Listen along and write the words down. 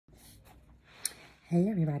Hey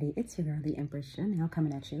everybody, it's your girl, the Empress Chanel,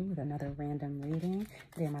 coming at you with another random reading.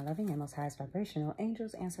 They are my loving and most highest vibrational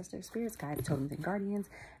angels, ancestors, spirits, guides, totems, and guardians.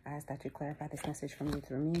 I ask that you clarify this message from you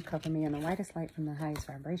through me. Cover me in the lightest light from the highest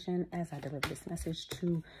vibration as I deliver this message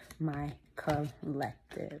to my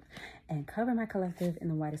collective. And cover my collective in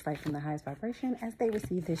the whitest light from the highest vibration as they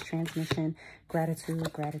receive this transmission.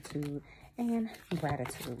 Gratitude, gratitude, and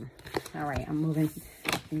gratitude. All right, I'm moving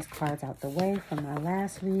these cards out the way from my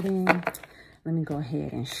last reading. Let me go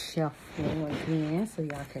ahead and shuffle again so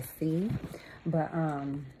y'all can see. But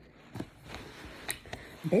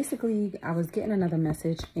basically, I was getting another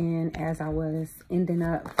message in as I was ending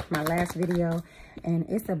up my last video, and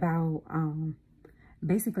it's about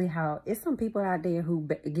basically how it's some people out there who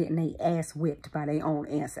getting their ass whipped by their own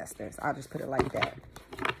ancestors. I'll just put it like that.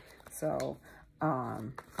 So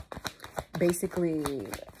basically,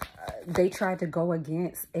 they tried to go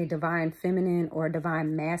against a divine feminine or a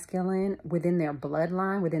divine masculine within their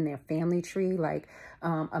bloodline, within their family tree, like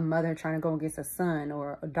a mother trying to go against a son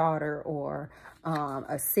or a daughter or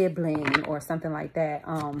a sibling or something like that,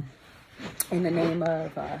 in the name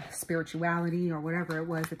of spirituality or whatever it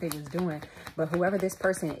was that they was doing. But whoever this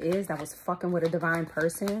person is that was fucking with a divine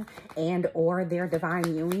person and or their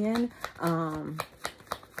divine union,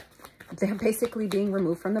 they're basically being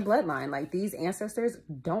removed from the bloodline. Like, these ancestors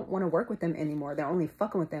don't want to work with them anymore. They're only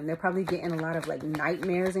fucking with them. They're probably getting a lot of like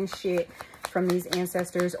nightmares and shit from these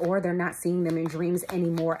ancestors, or they're not seeing them in dreams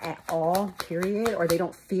anymore at all, period. Or they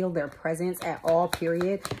don't feel their presence at all,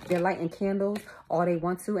 period. They're lighting candles all they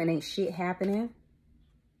want to and ain't shit happening.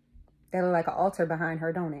 They look like an altar behind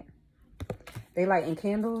her, don't it? They lighting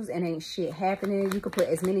candles and ain't shit happening. You could put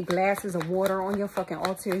as many glasses of water on your fucking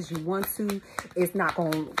altar as you want to. It's not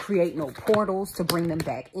going to create no portals to bring them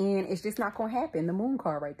back in. It's just not going to happen. The moon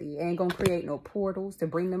card right there. It ain't going to create no portals to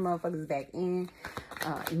bring them motherfuckers back in.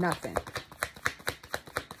 Nothing.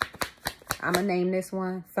 I'm going to name this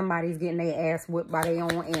one. Somebody's getting their ass whipped by their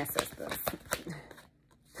own ancestors.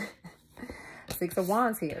 Six of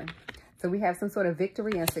Wands here. So we have some sort of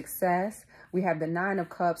victory and success. We have the Nine of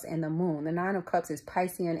Cups and the Moon. The Nine of Cups is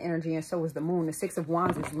Piscean energy, and so is the Moon. The Six of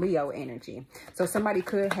Wands is Leo energy. So somebody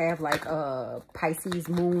could have like a Pisces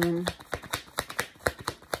moon.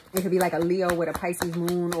 It could be like a Leo with a Pisces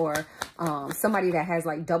moon, or somebody that has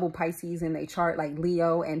like double Pisces in their chart, like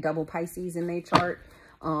Leo and double Pisces in their chart,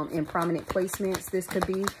 in prominent placements. This could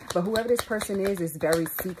be. But whoever this person is very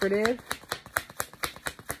secretive.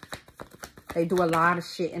 They do a lot of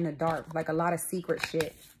shit in the dark, like a lot of secret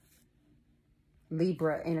shit.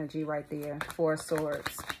 Libra energy right there. Four of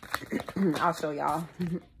Swords. I'll show y'all.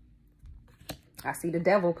 I see the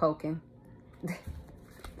devil poking.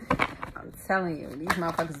 I'm telling you, these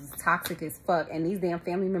motherfuckers is toxic as fuck. And these damn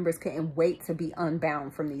family members couldn't wait to be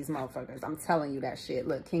unbound from these motherfuckers. I'm telling you that shit.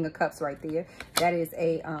 Look, King of Cups right there. That is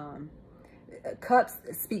a... Cups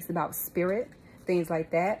speaks about spirit. Things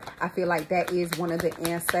like that. I feel like that is one of the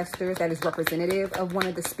ancestors that is representative of one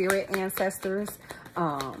of the spirit ancestors.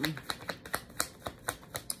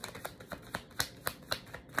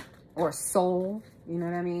 Or soul, you know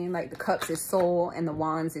what I mean? Like the cups is soul and the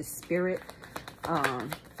wands is spirit.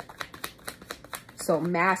 So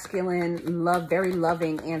masculine, very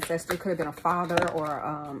loving ancestor. Could have been a father or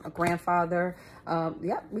a grandfather.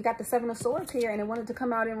 Yep, we got the Seven of Swords here, and it wanted to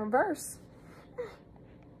come out in reverse.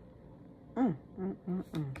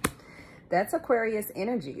 That's Aquarius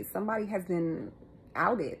energy. Somebody has been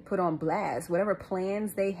outed, put on blast. Whatever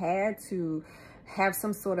plans they had to have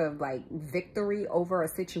some sort of like victory over a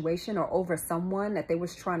situation or over someone that they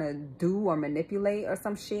was trying to do or manipulate or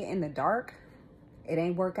some shit in the dark, it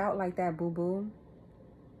ain't work out like that, boo-boo.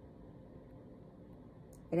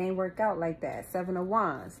 It ain't work out like that. Seven of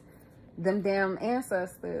Wands. Them damn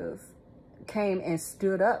ancestors came and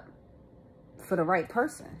stood up for the right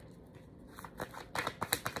person.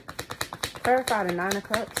 Clarify the Nine of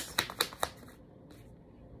Cups.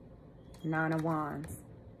 Nine of Wands.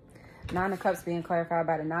 Nine of Cups being clarified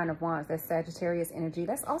by the Nine of Wands. That's Sagittarius energy.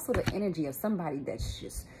 That's also the energy of somebody that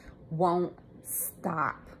just won't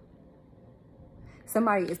stop.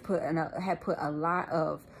 Somebody is had put a lot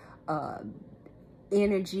of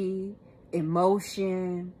energy,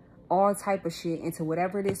 emotion, all type of shit into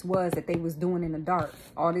whatever this was that they was doing in the dark.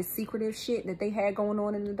 All this secretive shit that they had going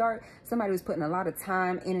on in the dark. Somebody was putting a lot of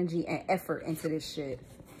time, energy, and effort into this shit.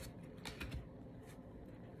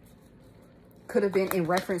 Could have been in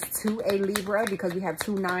reference to a Libra, because we have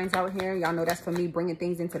two nines out here. Y'all know that's for me bringing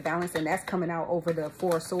things into balance, and that's coming out over the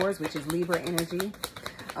Four of Swords, which is Libra energy.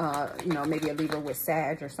 You know, maybe a Libra with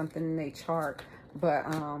Sag or something in their chart. But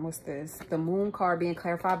what's this? The Moon card being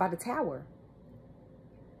clarified by the Tower.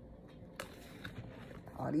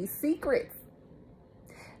 All these secrets.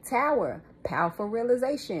 Tower, powerful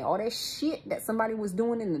realization. All that shit that somebody was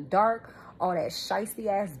doing in the dark, all that shiesty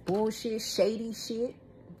ass bullshit, shady shit.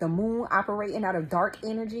 The moon operating out of dark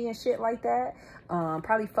energy and shit like that.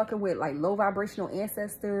 Probably fucking with like low vibrational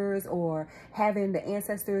ancestors, or having the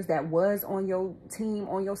ancestors that was on your team,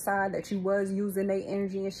 on your side, that you was using their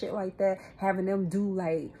energy and shit like that. Having them do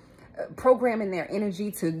like programming their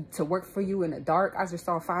energy to work for you in the dark. I just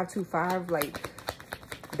saw 525. Like,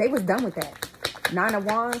 they was done with that. 9 of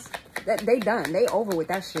Wands, they done. They over with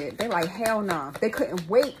that shit. They like, hell nah. They couldn't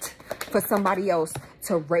wait for somebody else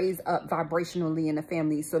to raise up vibrationally in the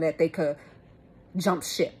family so that they could jump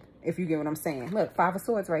ship, if you get what I'm saying. Look, 5 of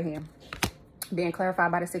Swords right here, being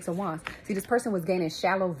clarified by the 6 of Wands. See, this person was gaining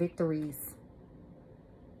shallow victories.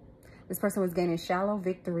 This person was gaining shallow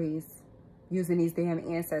victories using these damn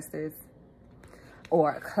ancestors,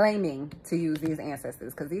 or claiming to use these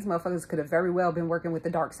ancestors, because these motherfuckers could have very well been working with the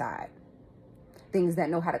dark side. Things that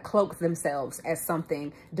know how to cloak themselves as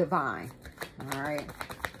something divine. All right.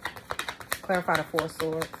 Clarify the 4 of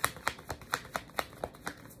Swords.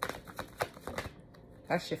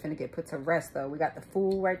 That shit finna get put to rest, though. We got the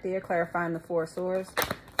Fool right there, clarifying the 4 of Swords.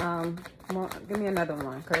 Well, give me another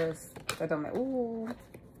one, because that don't matter. Ooh.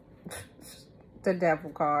 The Devil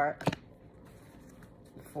card.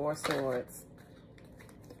 4 Swords.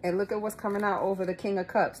 And look at what's coming out over the King of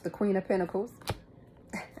Cups, the Queen of Pentacles.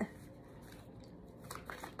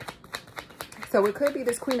 So it could be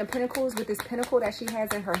this Queen of Pentacles with this pentacle that she has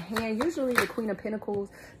in her hand. Usually the Queen of Pentacles,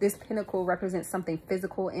 this pentacle represents something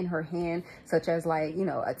physical in her hand, such as like, you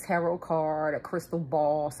know, a tarot card, a crystal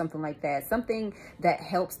ball, something like that. Something that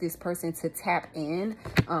helps this person to tap in.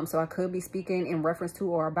 So I could be speaking in reference to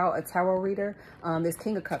or about a tarot reader. This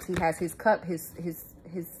King of Cups, he has his cup, his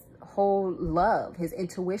whole love, his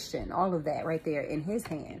intuition, all of that right there in his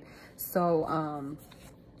hand. So,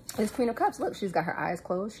 this Queen of Cups, look, she's got her eyes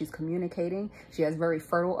closed. She's communicating. She has very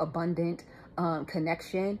fertile, abundant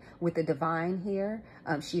connection with the divine here.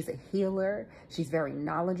 She's a healer. She's very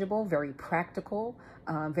knowledgeable, very practical,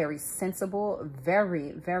 very sensible,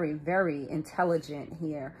 very, very, very intelligent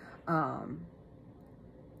here. An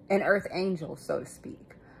earth angel, so to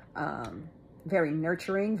speak. Very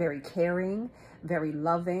nurturing, very caring, very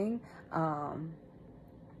loving. I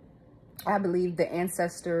believe the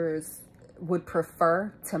ancestors would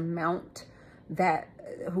prefer to mount that,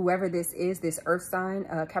 whoever this is, this earth sign,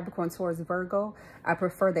 Capricorn, Taurus, Virgo. I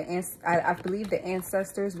prefer I believe the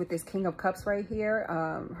ancestors with this King of Cups right here,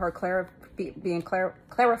 her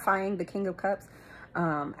clarifying the King of Cups.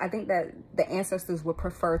 I think that the ancestors would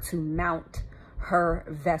prefer to mount her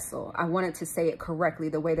vessel. I wanted to say it correctly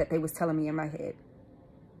the way that they was telling me in my head.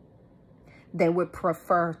 They would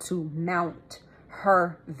prefer to mount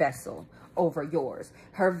her vessel over yours.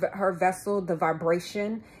 Her vessel, the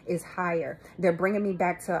vibration is higher. They're bringing me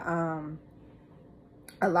back to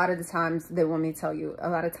a lot of the times, they want me to tell you, a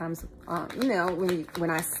lot of times, you know, when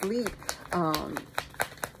I sleep,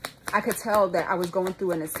 I could tell that I was going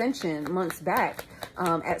through an ascension months back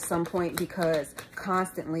at some point, because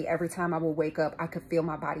constantly, every time I would wake up, I could feel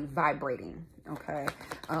my body vibrating. Okay.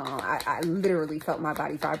 I literally felt my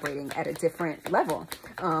body vibrating at a different level.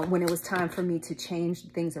 When it was time for me to change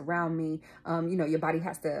things around me, you know, your body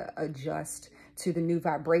has to adjust to the new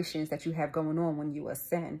vibrations that you have going on when you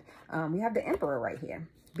ascend. We have the Emperor right here,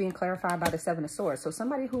 being clarified by the 7 of Swords. So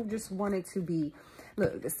somebody who just wanted to be,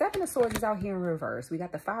 look, the 7 of Swords is out here in reverse. We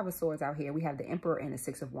got the 5 of Swords out here. We have the Emperor and the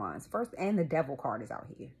 6 of Wands. First, and the Devil card is out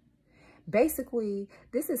here. Basically,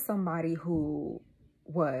 this is somebody who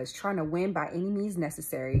was trying to win by any means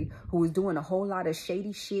necessary, who was doing a whole lot of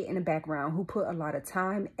shady shit in the background, who put a lot of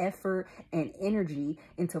time, effort, and energy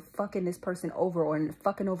into fucking this person over, or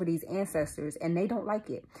fucking over these ancestors, and they don't like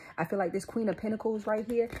it. I feel like this Queen of Pentacles right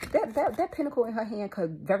here, that pentacle in her hand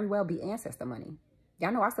could very well be ancestor money.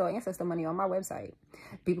 Y'all know I sell ancestor money on my website.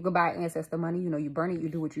 People can buy ancestor money. You know, you burn it, you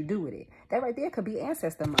do what you do with it. That right there could be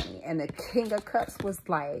ancestor money. And the King of Cups was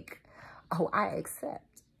like, oh, I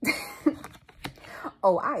accept.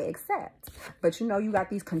 Oh, I accept. But you know, you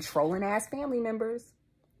got these controlling ass family members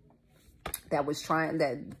that was trying,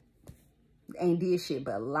 that ain't did shit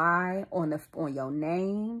but lie on your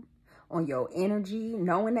name, on your energy,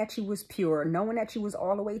 knowing that you was pure, knowing that you was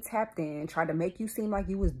all the way tapped in, tried to make you seem like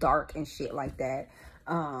you was dark and shit like that.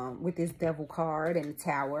 With this Devil card and the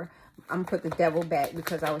Tower. I'm gonna put the Devil back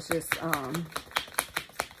because I was just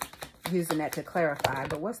using that to clarify.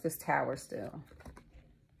 But what's this Tower still?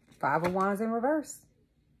 5 of Wands in reverse.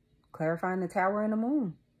 Clarifying the Tower and the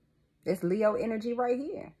Moon. This Leo energy right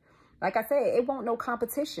here. Like I said, it won't no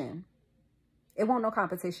competition. It won't no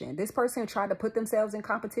competition. This person tried to put themselves in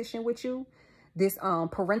competition with you. This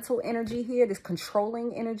parental energy here, this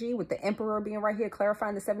controlling energy with the Emperor being right here,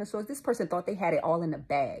 clarifying the Seven of Swords. This person thought they had it all in the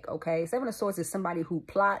bag, okay? Seven of Swords is somebody who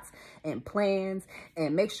plots and plans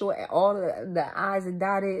and makes sure all the I's are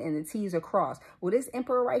dotted and the T's are crossed. Well, this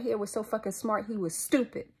Emperor right here was so fucking smart, he was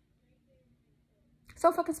stupid.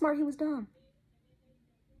 So fucking smart, he was dumb.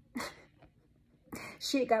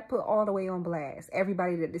 Shit got put all the way on blast.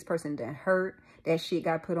 Everybody that this person done hurt, that shit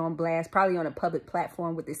got put on blast. Probably on a public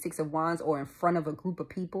platform with the Six of Wands or in front of a group of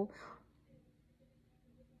people.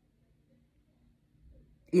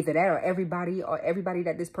 Either that or everybody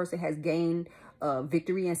that this person has gained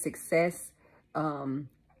victory and success, you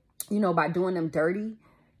know, by doing them dirty.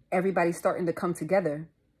 Everybody's starting to come together.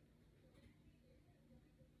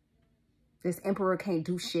 This Emperor can't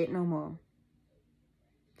do shit no more.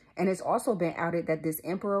 And it's also been outed that this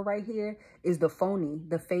Emperor right here is the phony,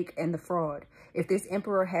 the fake, and the fraud. If this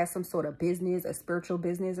Emperor has some sort of business, a spiritual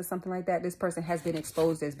business or something like that, this person has been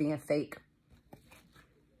exposed as being fake.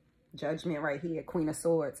 Judgment right here, Queen of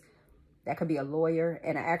Swords. That could be a lawyer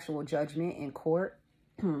and an actual judgment in court.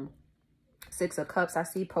 Six of Cups I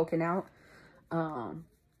see poking out.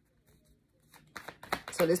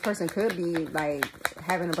 So this person could be like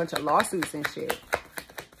having a bunch of lawsuits and shit.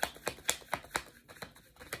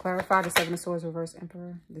 Clarify the Seven of Swords reverse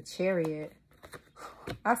Emperor. The Chariot.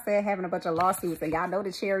 I said having a bunch of lawsuits. And y'all know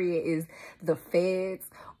the Chariot is the feds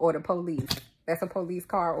or the police. That's a police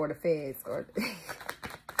car or the feds. Or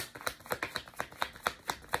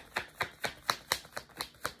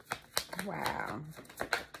wow.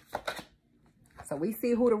 So we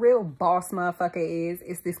see who the real boss motherfucker is.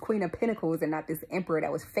 It's this Queen of Pentacles and not this Emperor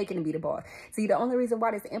that was faking to be the boss. See, the only reason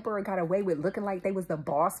why this Emperor got away with looking like they was the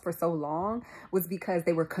boss for so long was because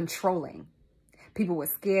they were controlling. People were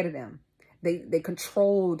scared of them. They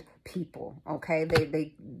controlled people, okay?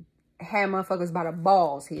 They had motherfuckers by the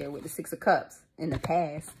balls here with the Six of Cups in the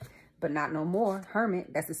past, but not no more.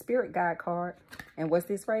 Hermit, that's a spirit guide card. And what's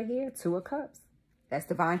this right here? Two of Cups. That's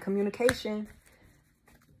divine communication.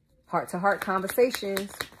 Heart-to-heart conversations.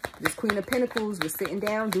 This Queen of Pentacles was sitting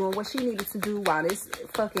down doing what she needed to do while this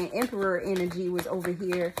fucking Emperor energy was over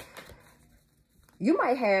here. You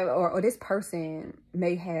might have, or this person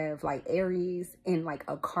may have like Aries in like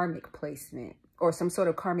a karmic placement or some sort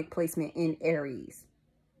of karmic placement in Aries.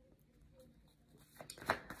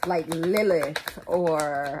 Like Lilith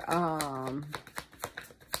or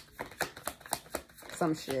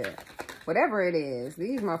some shit. Whatever it is,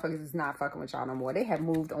 these motherfuckers is not fucking with y'all no more. They have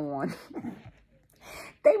moved on.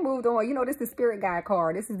 They moved on. You know, this is the spirit guide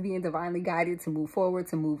card. This is being divinely guided to move forward,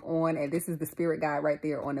 to move on. And this is the spirit guide right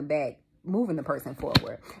there on the back, moving the person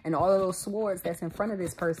forward. And all of those swords that's in front of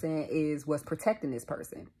this person is what's protecting this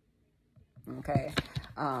person. Okay.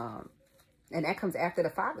 And that comes after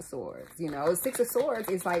the Five of Swords. You know, Six of Swords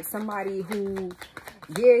is like somebody who,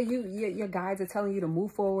 yeah, your guides are telling you to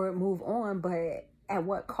move forward, move on, but at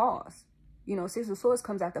what cost? You know, Six of Swords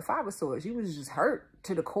comes after Five of Swords. You was just hurt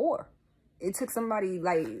to the core. It took somebody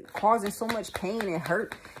like causing so much pain and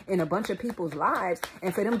hurt in a bunch of people's lives,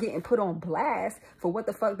 and for them getting put on blast for what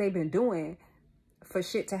the fuck they've been doing, for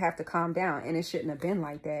shit to have to calm down. And it shouldn't have been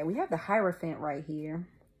like that. We have the Hierophant right here.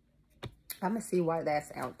 I'm gonna see why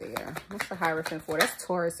that's out there. What's the Hierophant for? That's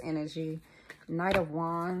Taurus energy. Knight of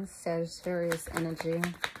Wands, Sagittarius energy.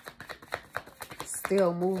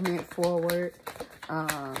 Still movement forward.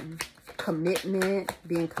 Commitment,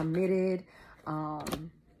 being committed.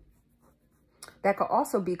 That could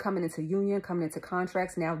also be coming into union, coming into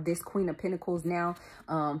contracts. Now, this Queen of Pentacles now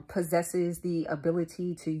possesses the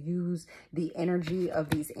ability to use the energy of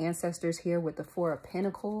these ancestors here with the Four of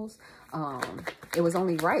Pentacles. It was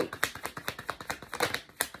only right.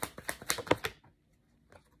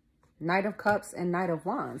 Knight of Cups and Knight of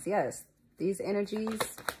Wands. Yes, these energies,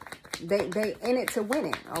 they in it to win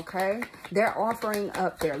it, okay? They're offering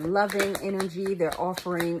up their loving energy. They're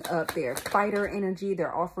offering up their fighter energy.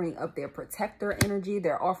 They're offering up their protector energy.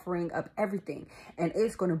 They're offering up everything. And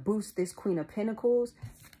it's going to boost this Queen of Pentacles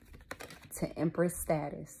to Empress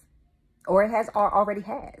status. Or it has, or already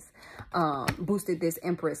has, boosted this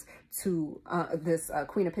Empress to, this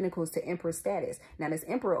Queen of Pentacles to Empress status. Now, this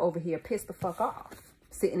Emperor over here pissed the fuck off,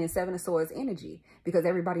 sitting in Seven of Swords energy, because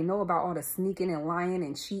everybody know about all the sneaking and lying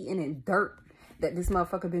and cheating and dirt that this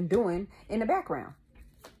motherfucker been doing in the background,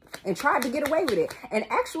 and tried to get away with it, and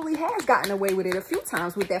actually has gotten away with it a few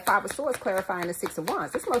times with that Five of Swords clarifying the Six of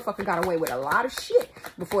Wands. This motherfucker got away with a lot of shit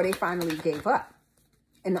before they finally gave up.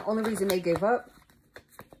 And the only reason they gave up,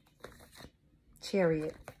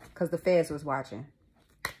 Chariot, because the feds was watching.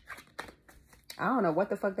 I don't know what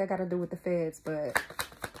the fuck that got to do with the feds, but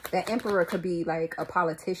that Emperor could be like a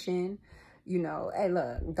politician. You know, hey,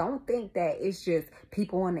 look, don't think that it's just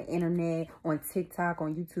people on the internet, on TikTok,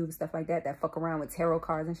 on YouTube, stuff like that, that fuck around with tarot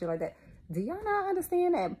cards and shit like that. Do y'all not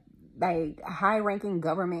understand that, like, high-ranking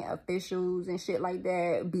government officials and shit like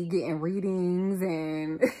that be getting readings,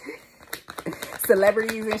 and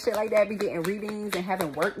celebrities and shit like that be getting readings and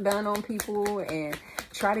having work done on people and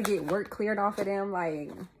try to get work cleared off of them?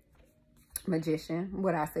 Like, magician,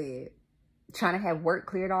 what I said. Trying to have work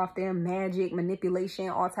cleared off them, magic, manipulation,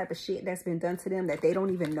 all type of shit that's been done to them that they don't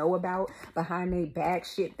even know about, behind their back,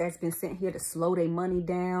 shit that's been sent here to slow their money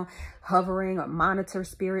down, hovering or monitor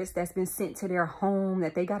spirits that's been sent to their home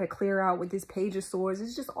that they got to clear out with this Page of Swords.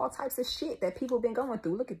 It's just all types of shit that people been going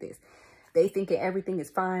through. Look at this. They thinking everything is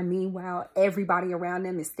fine. Meanwhile, everybody around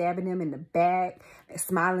them is stabbing them in the back,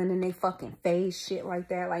 smiling in their fucking face, shit like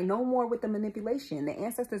that. Like, no more with the manipulation. The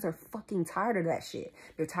ancestors are fucking tired of that shit.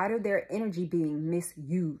 They're tired of their energy being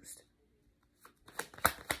misused.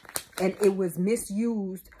 And it was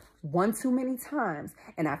misused one too many times.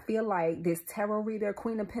 And I feel like this tarot reader,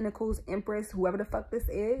 Queen of Pentacles, Empress, whoever the fuck this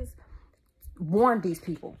is, warned these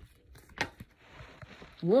people.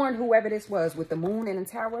 Warned whoever this was with the moon and the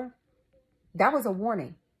tower. That was a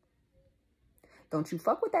warning. Don't you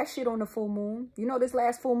fuck with that shit on the full moon. You know, this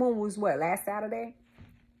last full moon was what, last Saturday?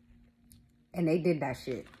 And they did that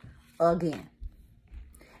shit again.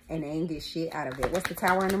 And they ain't get shit out of it. What's the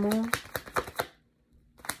tower and the moon?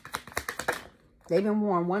 They've been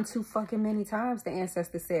warned one too fucking many times, the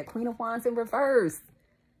ancestor said. Queen of Wands in reverse.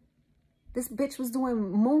 This bitch was doing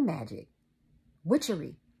moon magic.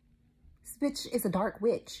 Witchery. This bitch is a dark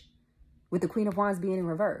witch. With the Queen of Wands being in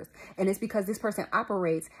reverse. And it's because this person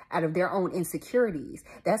operates out of their own insecurities.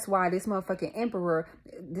 That's why this motherfucking emperor,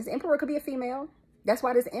 this emperor could be a female. That's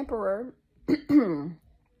why this emperor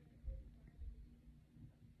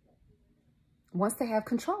wants to have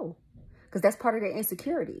control. Because that's part of their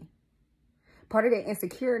insecurity. Part of their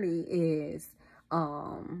insecurity is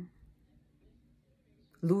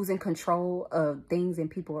losing control of things and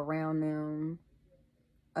people around them.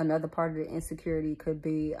 Another part of the insecurity could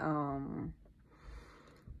be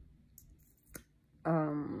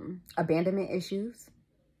abandonment issues.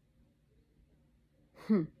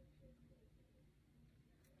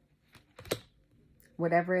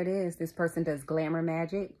 Whatever it is, this person does glamour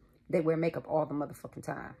magic. They wear makeup all the motherfucking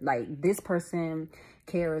time. Like, this person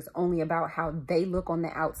cares only about how they look on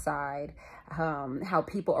the outside, how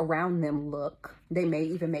people around them look. They may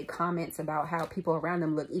even make comments about how people around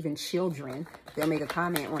them look, even children. They'll make a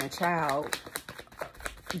comment on a child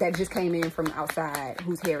that just came in from outside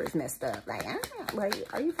whose hair is messed up. Like,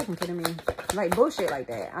 are you fucking kidding me? Like, bullshit like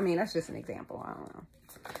that. I mean, that's just an example. I don't know.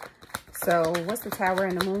 So, what's the Tower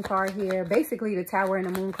and the Moon card here? Basically, the Tower and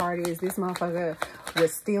the Moon card is this motherfucker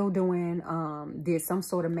was still doing, did some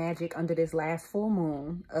sort of magic under this last full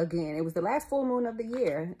moon. Again, it was the last full moon of the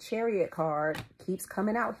year. Chariot card keeps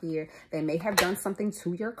coming out here. They may have done something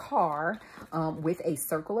to your car with a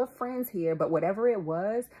circle of friends here. But whatever it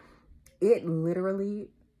was, it literally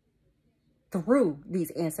threw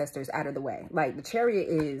these ancestors out of the way. Like, the Chariot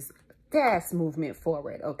is fast movement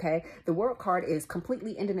forward, okay? The World card is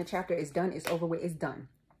completely ending the chapter. It's done. It's over with. It's done.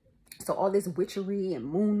 So all this witchery and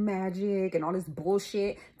moon magic and all this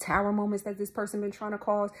bullshit, tower moments that this person been trying to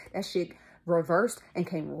cause, that shit reversed and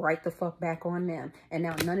came right the fuck back on them. And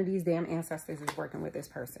now none of these damn ancestors is working with this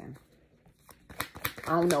person.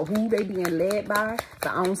 I don't know who they being led by,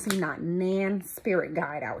 but I don't see not nan spirit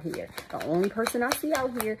guide out here. The only person I see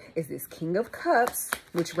out here is this King of Cups,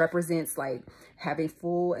 which represents like having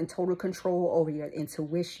full and total control over your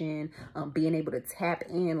intuition, being able to tap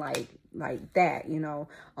in like that, you know,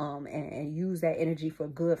 and use that energy for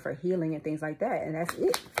good, for healing and things like that. And that's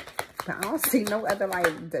it. But I don't see no other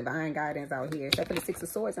like divine guidance out here except for the Six of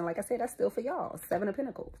Swords. And like I said, that's still for y'all. Seven of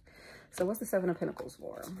Pentacles. So what's the Seven of Pentacles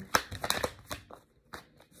for?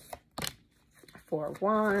 Four of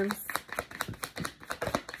Wands.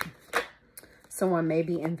 Someone may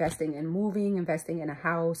be investing in moving, investing in a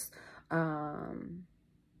house.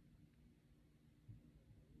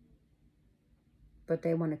 But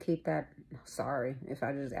they want to keep that, sorry if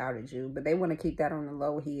I just outed you, but they want to keep that on the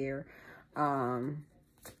low here.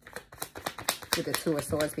 With the Two of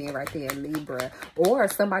Swords being right there in Libra. Or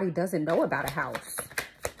somebody doesn't know about a house.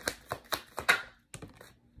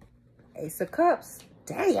 Ace of Cups.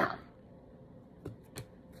 Damn.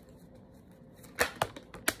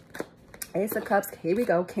 Ace of Cups. Here we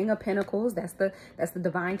go. King of Pentacles. That's the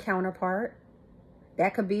divine counterpart.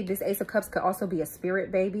 That could be, this Ace of Cups could also be a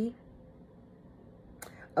spirit baby.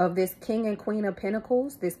 of this King and Queen of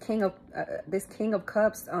Pentacles, this King of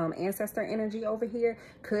Cups ancestor energy over here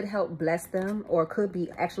could help bless them, or could be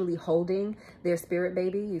actually holding their spirit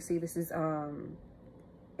baby. You see, this is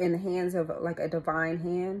in the hands of like a divine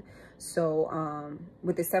hand. So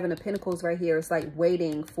with the Seven of Pentacles right here, it's like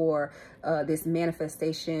waiting for this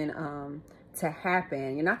manifestation to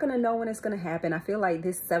happen. You're not going to know when it's going to happen. I feel like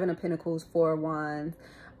this Seven of Pentacles, Four of Wands,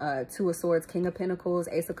 Two of Swords, King of Pentacles,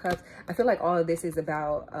 Ace of Cups, I feel like all of this is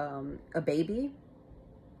about a baby,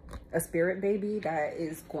 a spirit baby that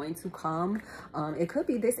is going to come. It could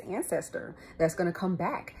be this ancestor that's going to come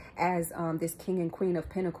back as this King and Queen of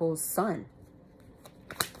Pentacles son.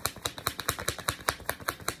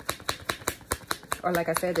 Or like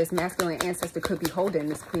I said, this masculine ancestor could be holding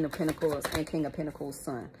this Queen of Pentacles and King of Pentacles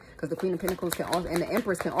son. Because the Queen of Pentacles can also, and the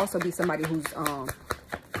Empress can also be somebody who's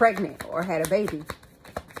pregnant or had a baby.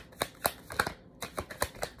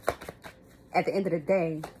 At the end of the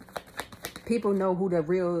day, people know who the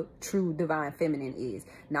real, true, divine feminine is.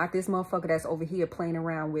 Not this motherfucker that's over here playing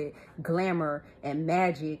around with glamour and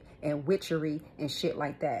magic and witchery and shit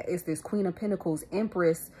like that. It's this Queen of Pentacles,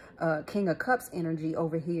 Empress, King of Cups energy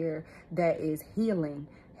over here that is healing,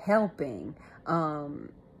 helping,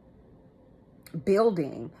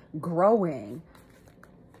 building, growing.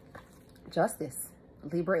 Justice.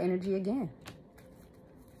 Libra energy again.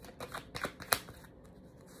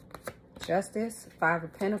 Justice. Five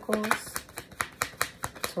of Pentacles.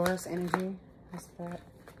 Taurus energy. What's that?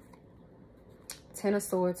 Ten of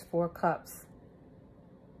Swords, Four of Cups.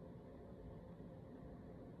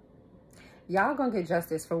 Y'all gonna get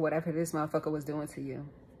justice for whatever this motherfucker was doing to you.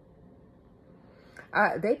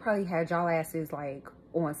 They probably had y'all asses like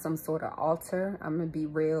on some sort of altar. I'm gonna be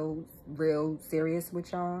real serious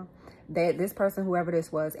with y'all. That this person, whoever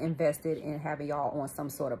this was, invested in having y'all on some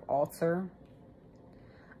sort of altar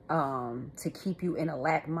to keep you in a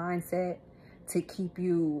lack mindset, to keep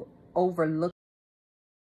you overlooked